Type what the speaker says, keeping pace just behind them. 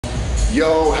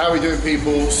Yo, how are we doing,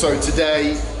 people? So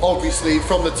today, obviously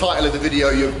from the title of the video,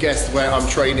 you've guessed where I'm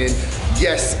training.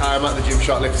 Yes, I'm at the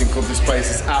Gymshark Lifting Club. This place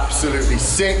is absolutely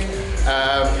sick.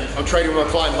 I'm training with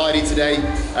my client Heidi today.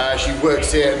 She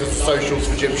works here and does the socials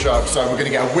for Gymshark. So we're gonna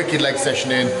get a wicked leg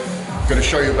session in. I'm gonna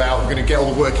show you about, we're gonna get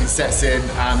all the working sets in,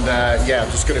 and yeah,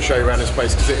 I'm just gonna show you around this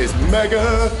place because it is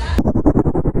mega.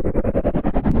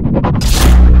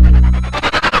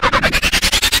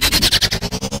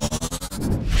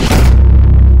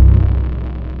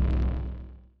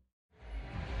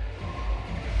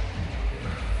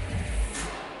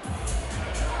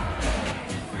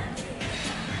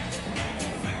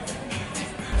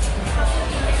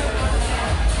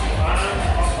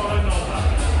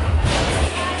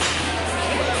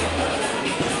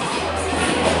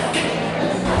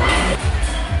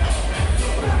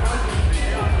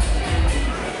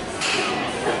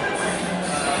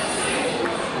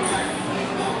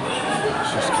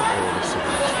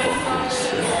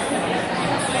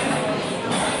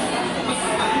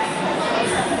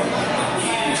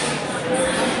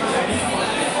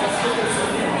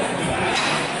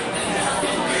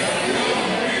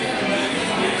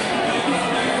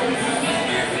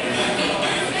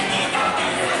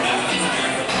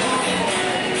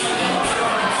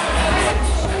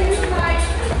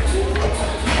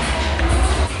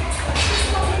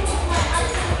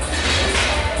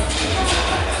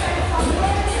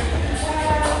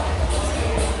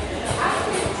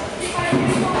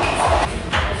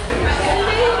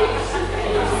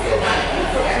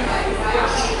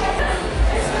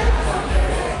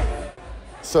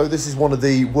 So this is one of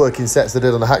the working sets I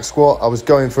did on the hack squat. I was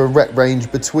going for a rep range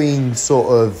between sort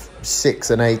of 6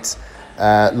 and 8,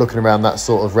 looking around that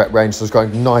sort of rep range. So I was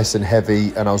going nice and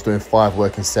heavy, and I was doing 5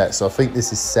 working sets. So I think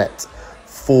this is set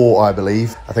 4, I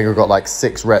believe. I think I've got like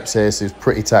 6 reps here, so it's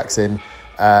pretty taxing.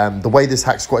 The way this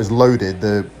hack squat is loaded,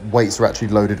 the weights are actually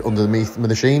loaded underneath the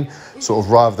machine, sort of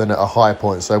rather than at a high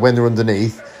point. So when they're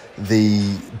underneath,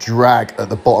 the drag at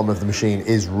the bottom of the machine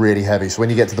is really heavy. So when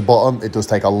you get to the bottom, it does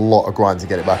take a lot of grind to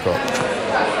get it back up.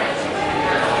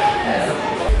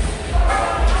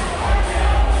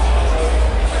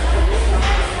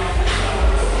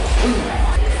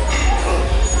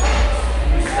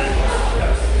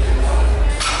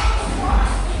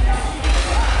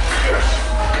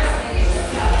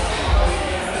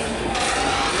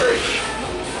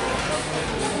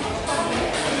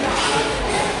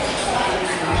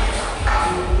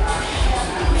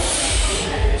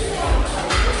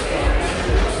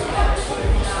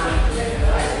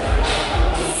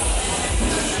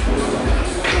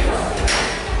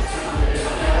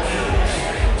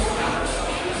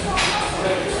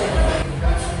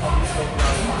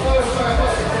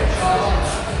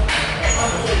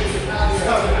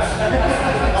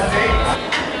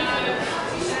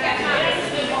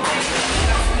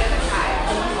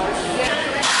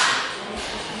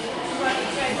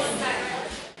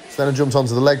 Then I jumped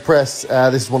onto the leg press.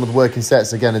 This is one of the working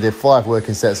sets. Again, I did 5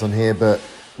 working sets on here, but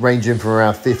ranging from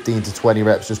around 15 to 20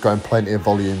 reps, just going plenty of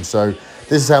volume. So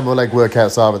this is how my leg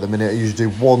workouts are at the minute. I usually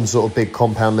do one sort of big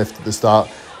compound lift at the start,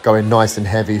 going nice and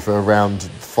heavy for around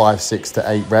 5, 6 to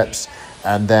 8 reps.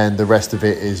 And then the rest of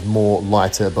it is more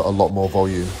lighter, but a lot more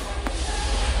volume.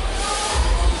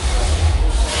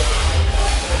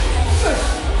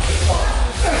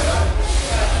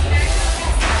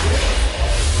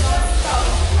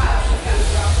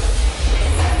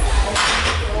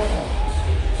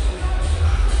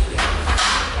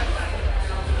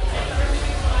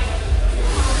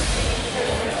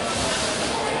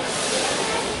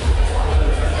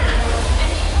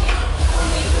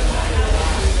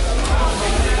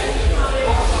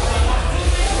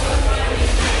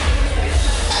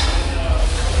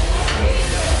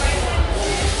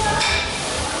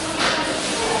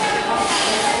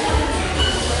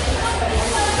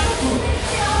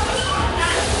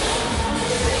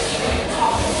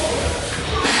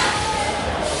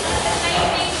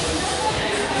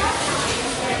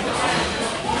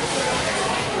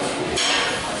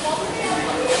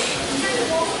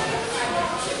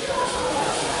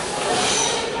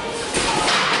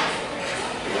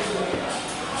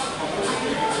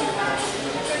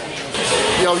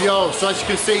 Yo, so as you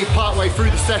can see, part way through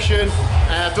the session,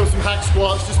 I've done some hack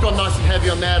squats, just gone nice and heavy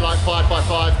on there, like 5 by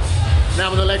 5.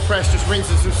 Now with the leg press, just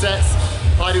rinsing some sets.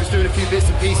 Heidi was doing a few bits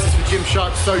and pieces for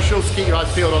Gymshark socials, keep your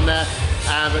eyes peeled on there,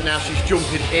 but now she's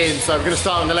jumping in. So we're gonna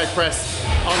start on the leg press.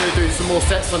 I'm gonna do some more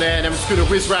sets on there, and then we're just gonna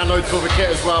whiz around loads of other kit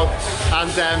as well. And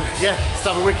yeah, let's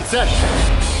have a wicked session.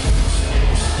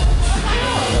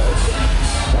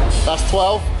 That's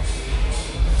 12.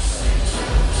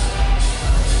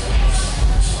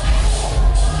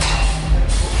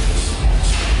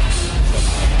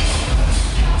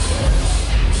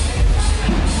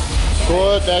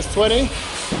 Good, there's 20.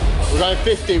 We're going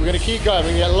 50, we're gonna keep going. We're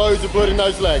gonna get loads of blood in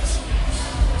those legs.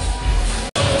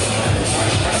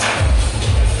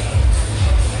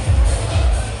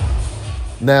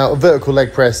 Now, a vertical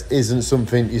leg press isn't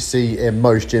something you see in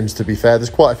most gyms, to be fair. There's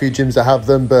quite a few gyms that have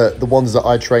them, but the ones that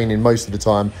I train in most of the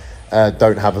time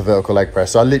don't have a vertical leg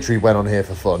press. So I literally went on here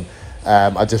for fun.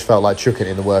 I just felt like chucking it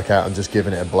in the workout and just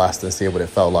giving it a blast and see what it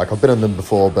felt like. I've been on them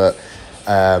before, but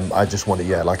I just wanted,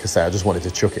 yeah, like I say, I just wanted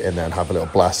to chuck it in there and have a little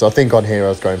blast. So I think on here I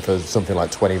was going for something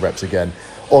like 20 reps again.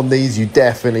 On these, you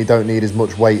definitely don't need as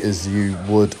much weight as you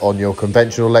would on your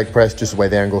conventional leg press, just the way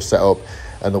the angle's set up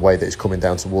and the way that it's coming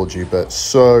down towards you. But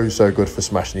so good for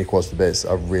smashing your quads to bits.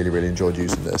 I really enjoyed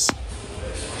using this.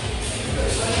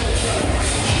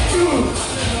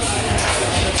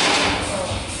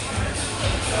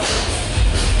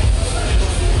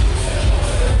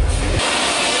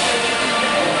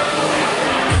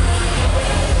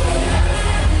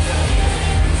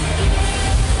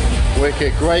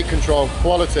 Wicked, great control,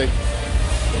 quality.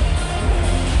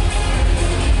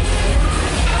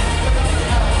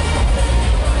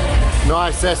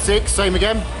 Nice, there's 6, same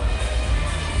again.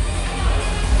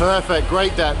 Perfect,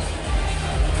 great depth.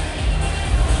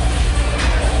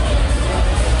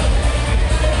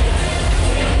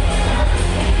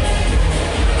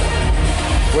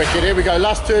 Wicked, here we go,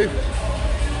 last 2.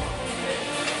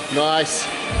 Nice.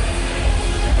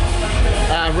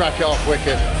 And rack it off,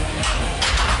 wicked.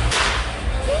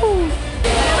 Woo.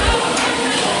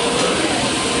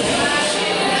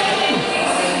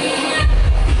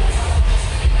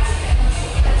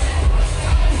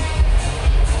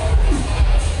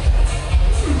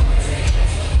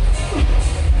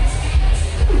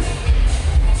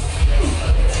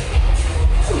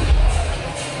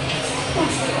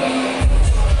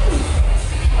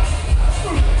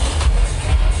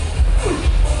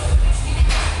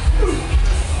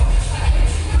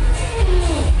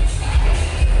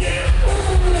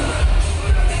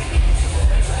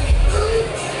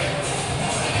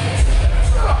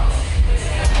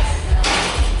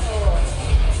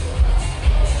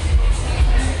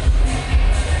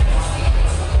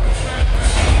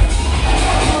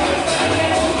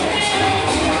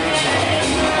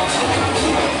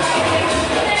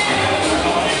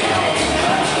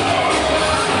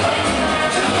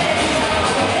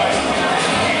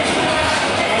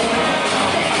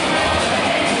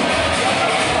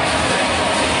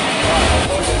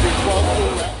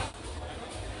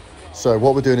 So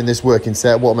what we're doing in this working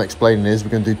set, what I'm explaining is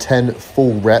we're going to do 10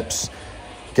 full reps,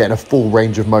 getting a full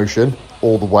range of motion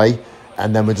all the way.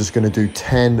 And then we're just going to do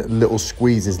 10 little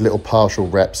squeezes, little partial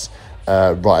reps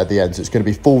right at the end. So it's going to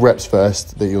be full reps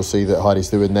first that you'll see that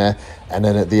Heidi's doing there. And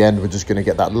then at the end, we're just going to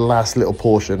get that last little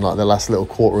portion, like the last little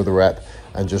quarter of the rep,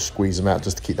 and just squeeze them out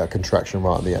just to keep that contraction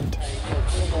right at the end.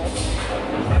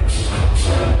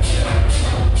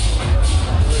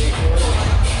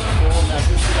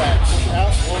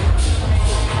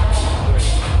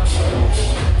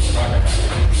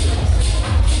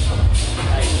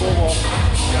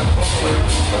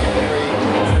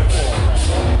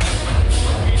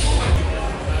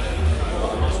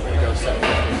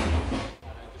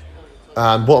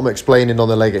 And what I'm explaining on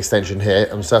the leg extension here,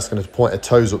 I'm just asking her to point her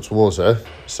toes up towards her.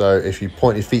 So if you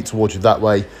point your feet towards you that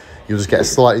way, you'll just get a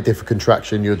slightly different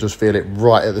contraction. You'll just feel it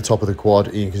right at the top of the quad,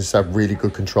 and you can just have really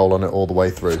good control on it all the way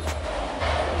through.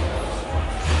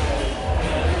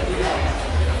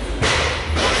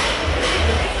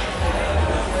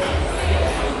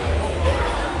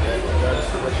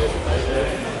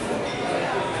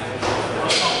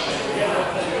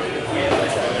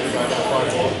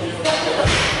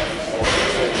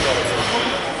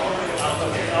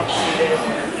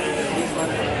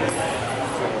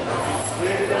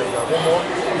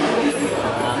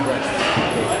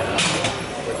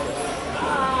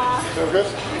 Feel good?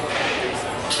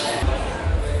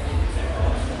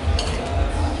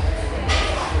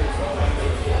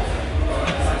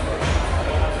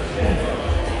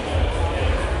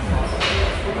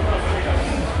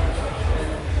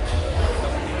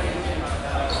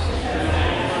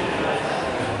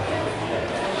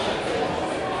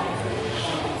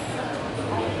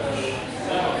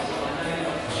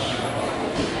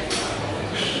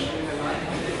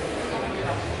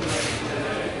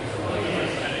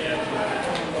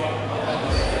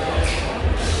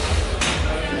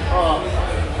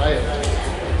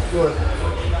 Good.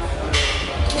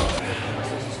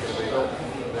 This is going to be up.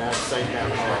 Now, same down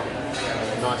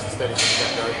high. Nice and steady from the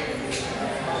get-go.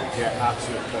 Yeah,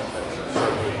 absolutely perfect. So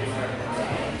good.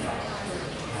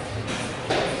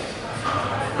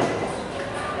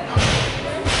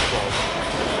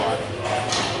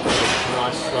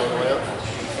 Nice, slow way up.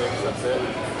 6, that's that's it.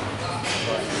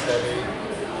 Nice and steady.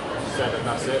 7,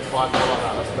 that's it. 5 more like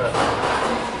that, that's perfect.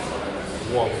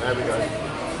 1, there we go.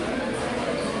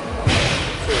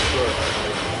 2, good.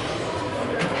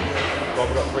 Right,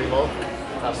 we've got 3 more.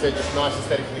 That's it, just nice and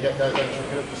steady from the get-go, don't chuck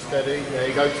it up, just steady. There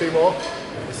you go, 2 more.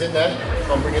 It's in there,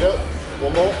 come on, bring it up.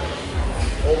 1 more.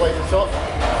 All the way to the top.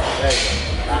 There you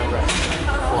go, and rest.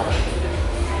 1.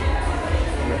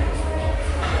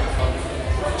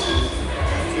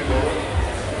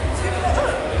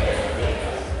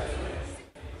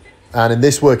 And in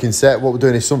this working set, what we're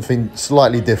doing is something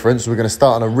slightly different. So we're going to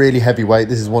start on a really heavy weight.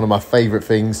 This is one of my favourite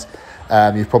things.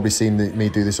 You've probably seen me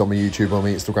do this on my YouTube, on my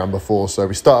Instagram before. So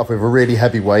we start off with a really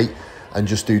heavy weight and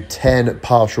just do 10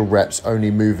 partial reps,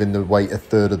 only moving the weight a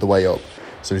third of the way up.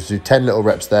 So just do 10 little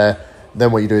reps there.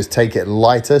 Then what you do is take it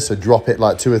lighter, so drop it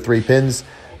like 2 or 3 pins.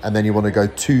 And then you want to go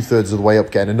 2/3 of the way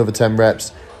up, getting another 10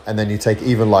 reps. And then you take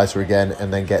even lighter again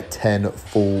and then get 10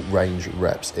 full range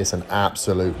reps. It's an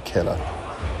absolute killer.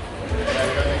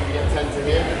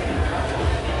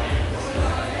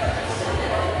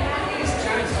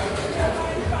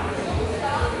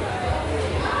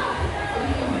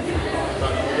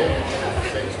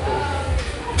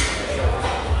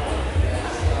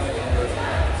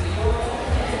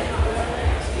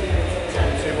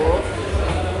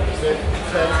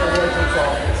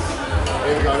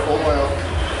 Here we go, all the way up.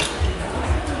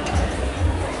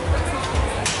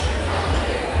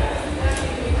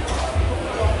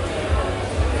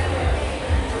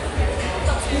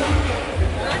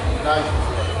 Nice.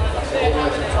 That's it, all the way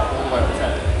to the top, all the way to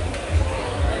 10.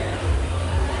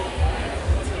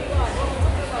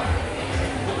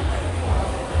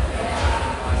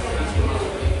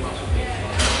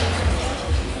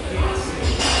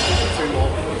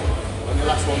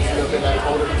 Last one's a little bit late.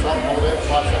 Hold it at the top, hold it,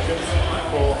 5 seconds.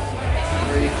 4,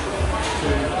 3, 2,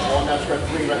 1. Now just go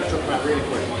 3 reps, chuck them out really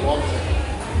quick. 1,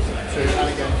 2, and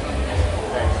again.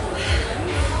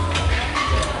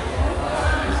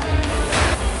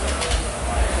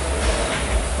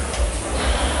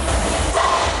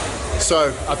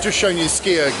 So I've just shown you the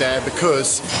ski erg there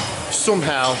because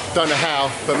somehow, don't know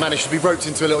how, but managed to be roped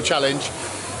into a little challenge.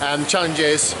 And the challenge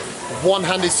is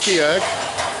one-handed ski erg.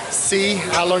 See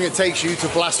how long it takes you to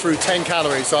blast through 10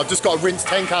 calories. So I've just got to rinse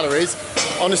 10 calories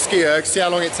on a ski erg, see how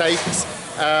long it takes.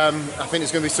 I think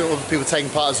there's going to be some other people taking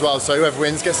part as well. So whoever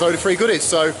wins gets a load of free goodies.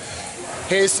 So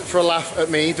here's for a laugh at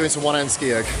me doing some one-hand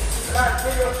ski erg. Right,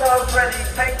 get yourselves ready.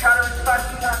 10 calories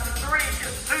fast enough. 3,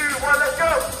 2, 1, let's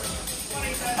go.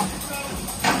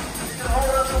 You can hold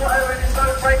on to whatever it is,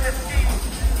 don't break the ski.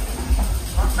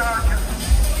 I'm sorry.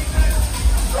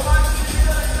 Come on,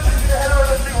 head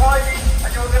over to Heidi.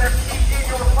 And you're going to keep in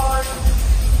your time.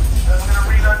 And we're going to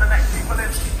relearn the next people in.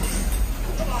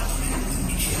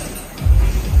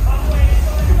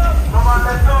 Come on,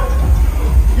 let's go.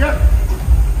 Yep.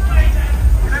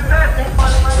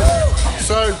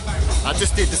 So, I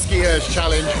just did the ski erg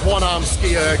challenge, 1-arm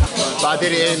ski erg, but I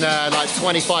did it in like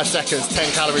 25 seconds,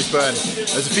 10 calories burned.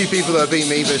 There's a few people that beat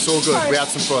me, but it's all good. We had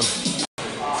some fun.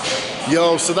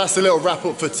 Yo, so that's a little wrap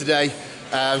up for today.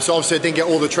 So obviously I didn't get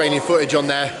all the training footage on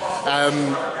there.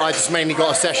 I just mainly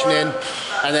got a session in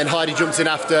and then Heidi jumped in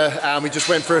after and we just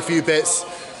went through a few bits,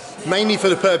 mainly for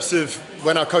the purpose of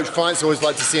when I coach clients, I always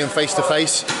like to see them face to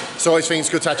face. So I always think it's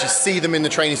good to actually see them in the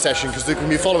training session because they can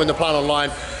be following the plan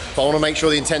online, but I want to make sure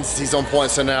the intensity is on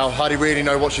point. So now Heidi really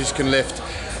know what she can lift.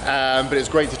 But it's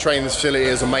great to train in this facility,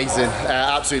 it was amazing.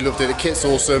 Absolutely loved it, the kit's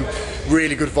awesome,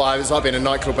 really good vibe. It's like being in a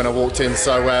nightclub when I walked in,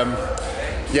 so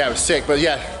yeah, it was sick. But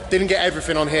yeah, didn't get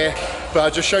everything on here, but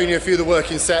I've just shown you a few of the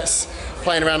working sets,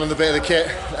 playing around on the bit of the kit.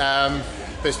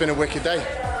 But it's been a wicked day.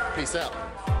 Peace out.